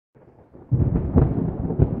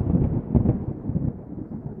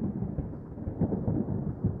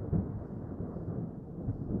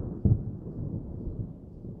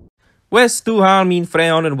Where's Tuhan, min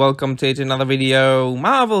Freon, and welcome to another video.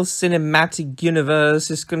 Marvel Cinematic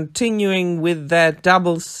Universe is continuing with their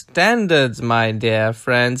double standards, my dear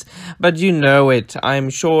friends. But you know it, I'm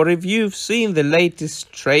sure, if you've seen the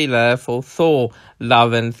latest trailer for Thor,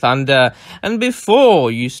 Love and Thunder. And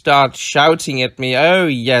before you start shouting at me, oh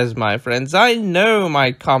yes, my friends, I know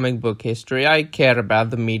my comic book history. I care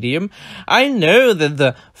about the medium. I know that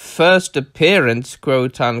the first appearance,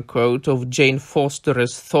 quote-unquote, of Jane Foster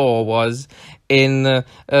as Thor was in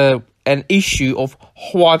an issue of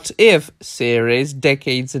What If series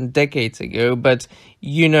decades and decades ago. But,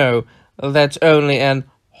 you know, that's only an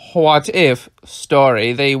what if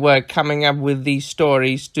story. They were coming up with these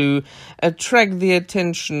stories to attract the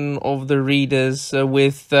attention of the readers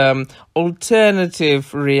with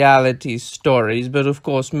alternative reality stories. But of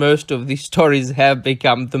course, most of these stories have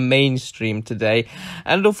become the mainstream today.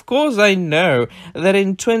 And of course, I know that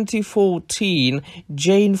in 2014,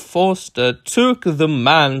 Jane Foster took the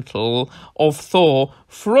mantle of Thor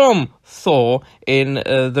from Thor in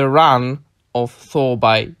the run of Thor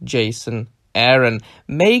by Jason Aaron,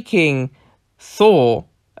 making Thor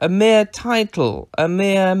a mere title, a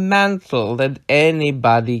mere mantle that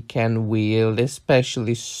anybody can wield,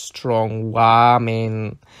 especially strong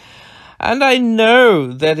women. And I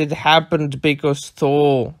know that it happened because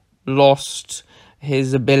Thor lost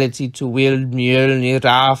his ability to wield Mjolnir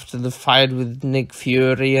after the fight with Nick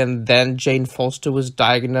Fury, and then Jane Foster was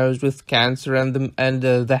diagnosed with cancer, and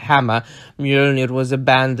the hammer Mjolnir was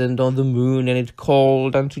abandoned on the moon, and it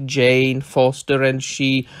called unto Jane Foster, and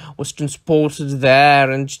she was transported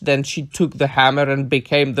there, and then she took the hammer and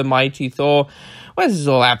became the mighty Thor. Well, this is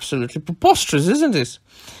all absolutely preposterous, isn't it?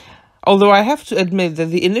 Although I have to admit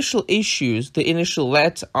that the initial issues, the initial,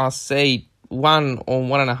 let us say, 1 or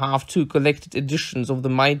 1.5, 2 collected editions of the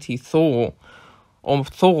Mighty Thor, or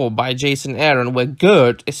Thor by Jason Aaron, were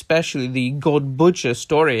good, especially the God Butcher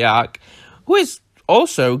story arc, who is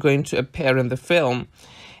also going to appear in the film.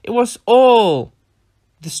 It was all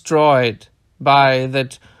destroyed by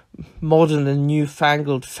that modern and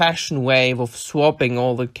newfangled fashion wave of swapping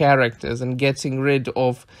all the characters and getting rid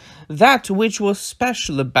of that which was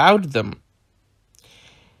special about them.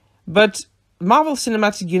 But Marvel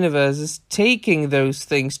Cinematic Universe is taking those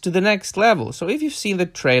things to the next level. So if you've seen the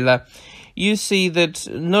trailer, you see that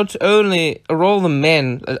not only are all the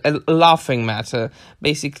men a laughing matter,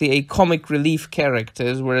 basically a comic relief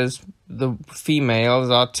characters, whereas the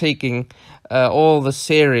females are taking all the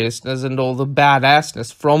seriousness and all the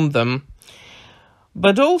badassness from them,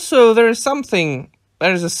 but also there is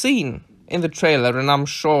a scene in the trailer, and I'm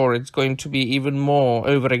sure it's going to be even more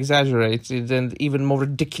over-exaggerated and even more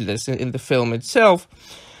ridiculous in the film itself.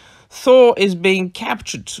 Thor is being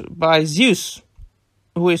captured by Zeus,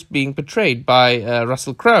 who is being portrayed by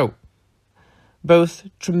Russell Crowe. Both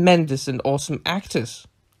tremendous and awesome actors,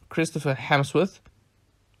 Christopher Hemsworth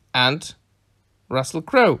and Russell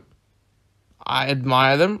Crowe. I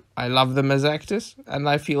admire them, I love them as actors, and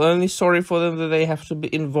I feel only sorry for them that they have to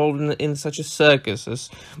be involved in such a circus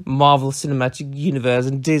as Marvel Cinematic Universe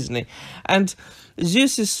and Disney. And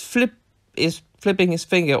Zeus is flipping his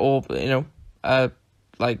finger, or,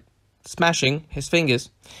 like smashing his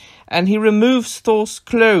fingers, and he removes Thor's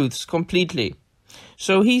clothes completely.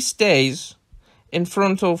 So he stays in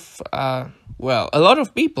front of, a lot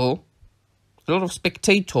of people, a lot of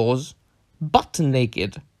spectators, butt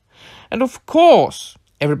naked. And of course,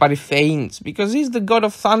 everybody faints, because he's the god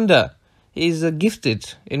of thunder. He's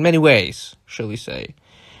gifted in many ways, shall we say.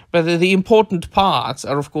 But the important parts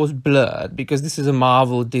are, of course, blurred, because this is a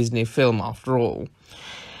Marvel Disney film, after all.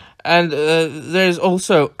 And there's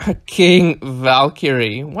also a King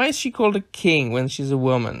Valkyrie. Why is she called a king when she's a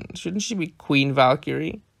woman? Shouldn't she be Queen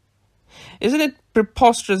Valkyrie? Isn't it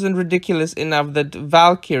preposterous and ridiculous enough that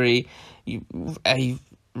Valkyrie,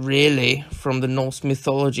 really, from the Norse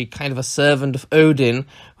mythology, kind of a servant of Odin,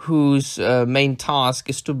 whose main task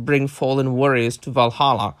is to bring fallen warriors to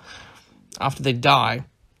Valhalla after they die.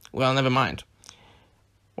 Well, never mind.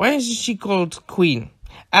 Why is she called Queen?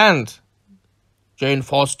 And Jane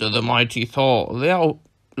Foster, the mighty Thor, they are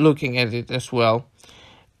looking at it as well.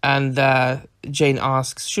 And Jane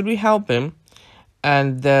asks, should we help him?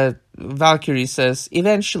 And Valkyrie says,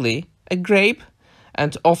 eventually, a grape,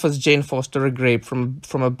 and offers Jane Foster a grape from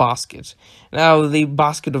a basket. Now, the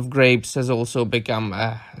basket of grapes has also become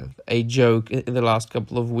a joke in the last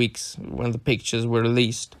couple of weeks when the pictures were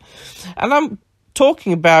released. And I'm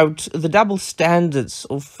talking about the double standards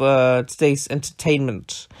of today's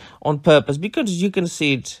entertainment on purpose, because you can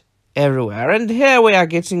see it everywhere. And here we are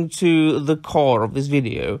getting to the core of this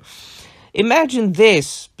video. Imagine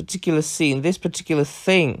this particular scene, this particular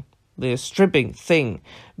thing the stripping thing,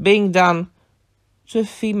 being done to a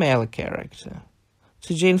female character,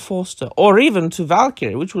 to Jane Foster, or even to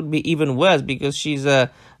Valkyrie, which would be even worse because she's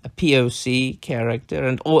a POC character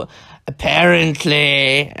and or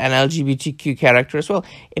apparently an LGBTQ character as well.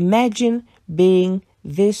 Imagine being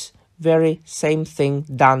this very same thing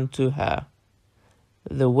done to her.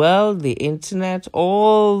 The world, the internet,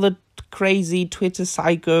 all the crazy Twitter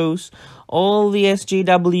psychos, all the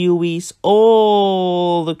SJWs,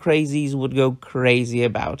 all the crazies would go crazy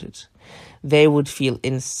about it. They would feel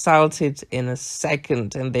insulted in a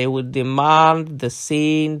second and they would demand the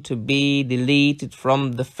scene to be deleted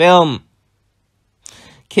from the film.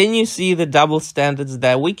 Can you see the double standards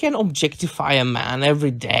there? We can objectify a man every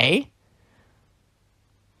day,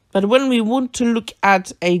 but when we want to look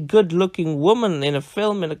at a good-looking woman in a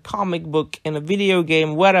film, in a comic book, in a video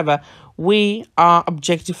game, wherever, we are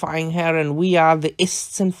objectifying her and we are the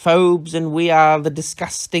ists and phobes and we are the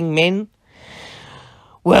disgusting men.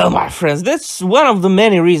 Well, my friends, that's one of the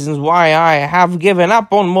many reasons why I have given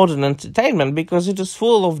up on modern entertainment, because it is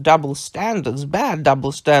full of double standards, bad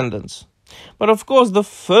double standards. But of course, the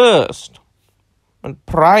first and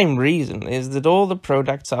prime reason is that all the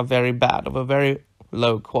products are very bad, of a very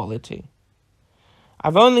low quality.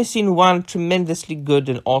 I've only seen one tremendously good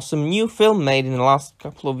and awesome new film made in the last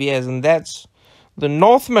couple of years, and that's The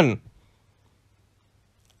Northman.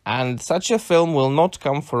 And such a film will not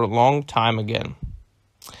come for a long time again.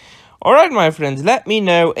 Alright, my friends, let me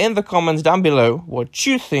know in the comments down below what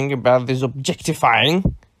you think about this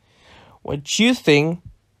objectifying, what you think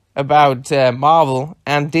about Marvel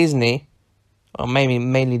and Disney, or maybe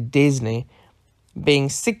mainly Disney, being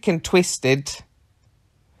sick and twisted.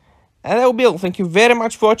 And that will be all. Thank you very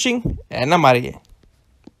much for watching, and I'm out of here.